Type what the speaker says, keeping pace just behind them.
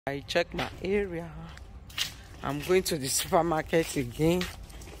I check my area. I'm going to the supermarket again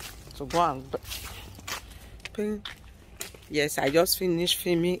to go and pay. Yes, I just finished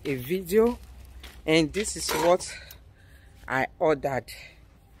filming a video and this is what I ordered.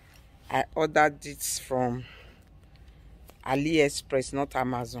 I ordered it from AliExpress, not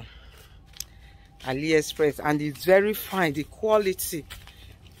Amazon. AliExpress, and it's very fine, the quality.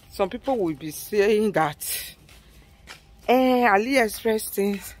 Some people will be saying that AliExpress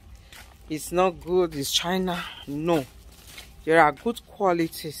things is not good, it's China. No, there are good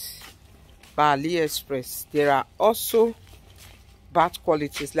qualities by AliExpress. There are also bad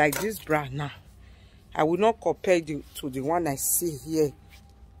qualities, like this bra now. I will not compare it to the one I see here.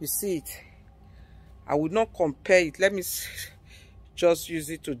 You see it? I would not compare it. Let me just use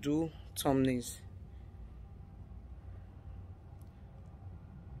it to do thumbnails.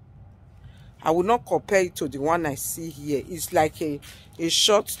 I will not compare it to the one I see here. It's like a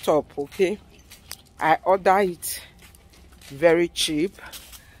short top, okay? I ordered it very cheap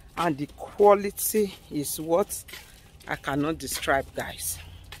and the quality is what I cannot describe, guys.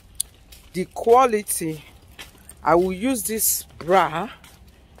 The quality, I will use this bra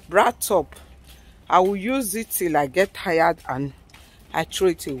top. I will use it till I get tired and I throw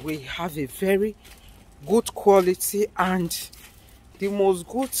it away. Have a very good quality, and the most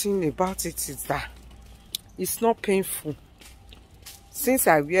good thing about it is that it's not painful. Since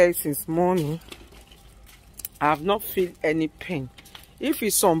I wear it since morning, I have not felt any pain. If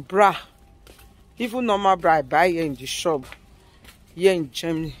it's some bra, even normal bra I buy here in the shop, here in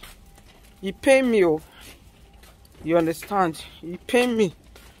Germany, it pain me. Oh, you understand? It pain me.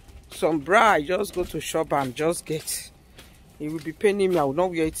 Some bra I just go to shop and just get. It will be paining me. I will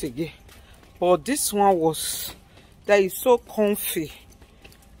not wear it again. But this one was, that is so comfy.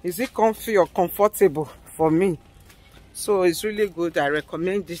 Is it comfy or comfortable for me? So it's really good. I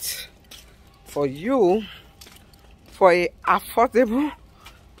recommend it for you for a affordable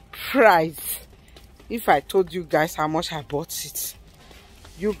price. If I told you guys how much I bought it,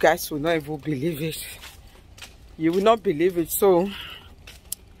 you guys will not even believe it. You will not believe it. So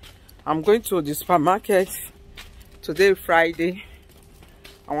I'm going to the supermarket today, Friday.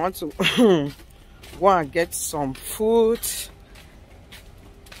 I want to go and get some food,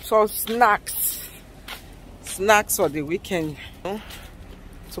 some snacks for the weekend.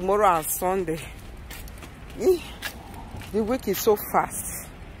 Tomorrow and Sunday. The week is so fast,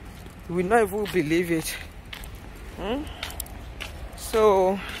 you will not even believe it.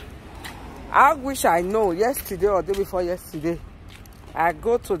 So I wish I know yesterday or the day before yesterday, I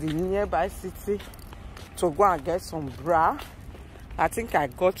go to the nearby city to go and get some bra. I think I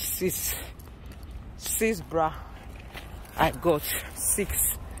got six bra. I got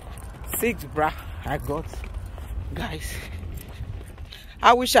six bra. I got, guys.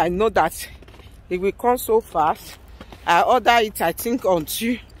 I wish I know that it will come so fast. I ordered it, I think,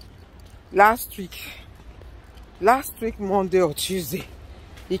 until last week Monday or Tuesday.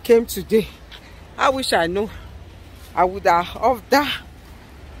 It came today. I wish I know. I would have ordered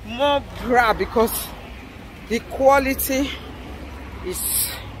more bra because the quality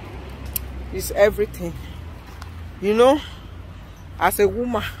is everything. You know, as a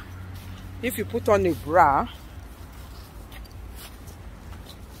woman, if you put on a bra,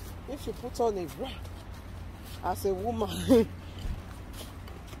 as a woman,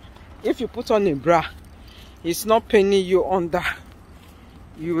 if you put on a bra, it's not paining you under.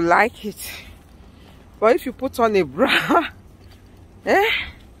 You like it. But if you put on a bra,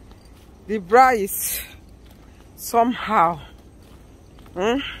 the bra is somehow,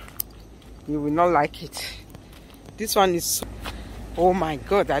 you will not like it. This one is, oh my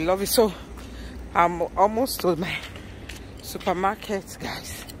God, I love it. So I'm almost to my supermarket,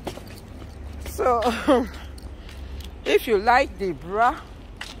 guys. So if you like the bra,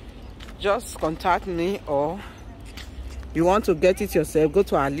 just contact me, or you want to get it yourself, go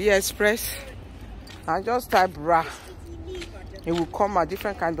to AliExpress and just type bra. It will come a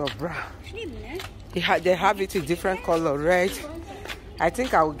different kind of bra. They have it in different color, red. I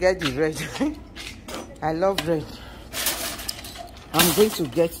think I will get the red. I love red. I'm going to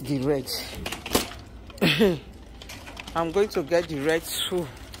get the red. I'm going to get the red too,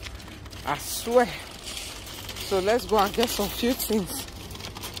 I swear. So let's go and get some few things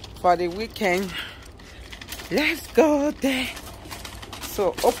for the weekend. Let's go there.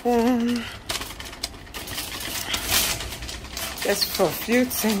 So open. Just for a few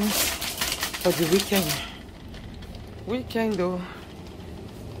things for the weekend though.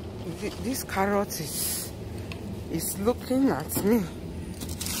 This carrot is looking at me.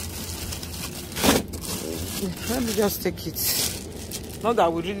 Let me just take it. Not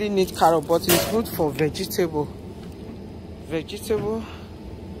that we really need carrot, but it's good for vegetable.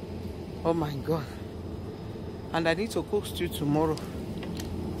 Oh my god. And I need to cook stew tomorrow.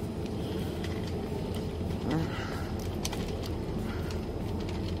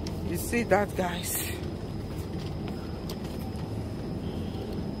 You see that, guys?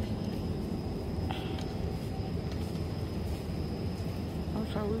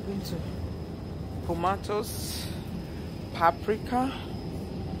 What are we going to? Tomatoes, paprika.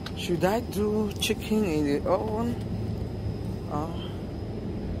 Should I do chicken in the oven?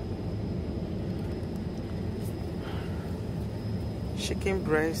 Chicken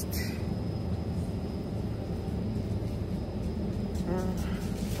breast.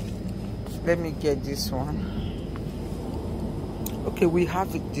 Let me get this one. Okay, we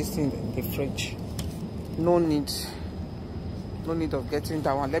have this in the fridge. No need of getting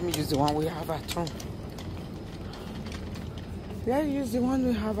that one. Let me use the one we have at home. Yeah, use the one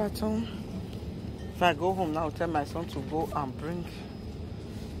we have at home. If I go home now, I'll tell my son to go and bring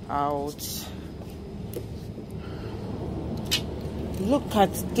out. Look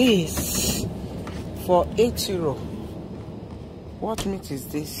at this for €8. What meat is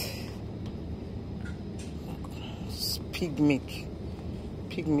this? It's pig meat.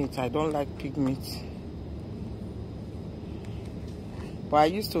 Pig meat. I don't like pig meat. But I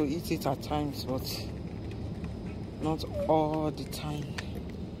used to eat it at times, but not all the time.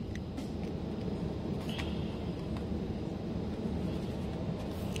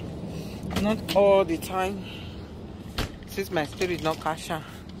 Not all the time. Since my spirit not kasha,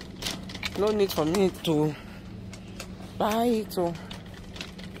 no need for me to buy it. Oh,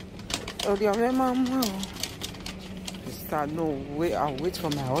 the mama. No way. I'll wait for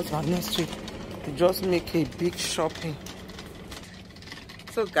my husband next week to just make a big shopping.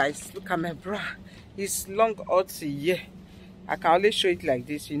 So guys, look at my bra. It's long out a year. I can only show it like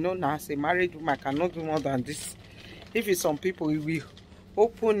this. You know, now as a married woman, I cannot do more than this. If it's some people, we will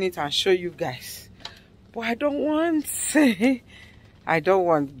open it and show you guys. But I don't want. I don't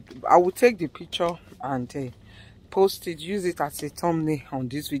want. I will take the picture and post it, use it as a thumbnail on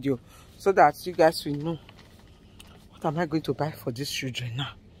this video, so that you guys will know what am I going to buy for these children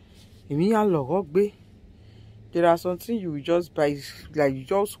now. There are something you will just buy, like you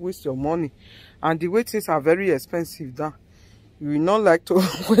just waste your money, and the way things are very expensive now, you will not like to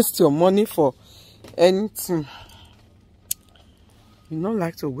waste your money for anything. You will not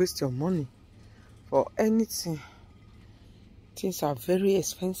like to waste your money for anything. Things are very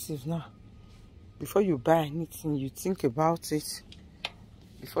expensive now. Before you buy anything, you think about it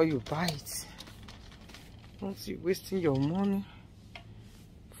before you buy it. Don't you wasting your money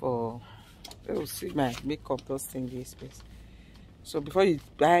for, oh, see my makeup, those things space. So before you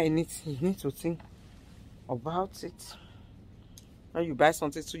buy anything, you need to think about it. When you buy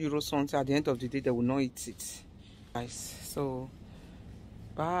something €2 something, at the end of the day they will not eat it, guys. So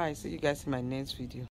bye, see you guys in my next video.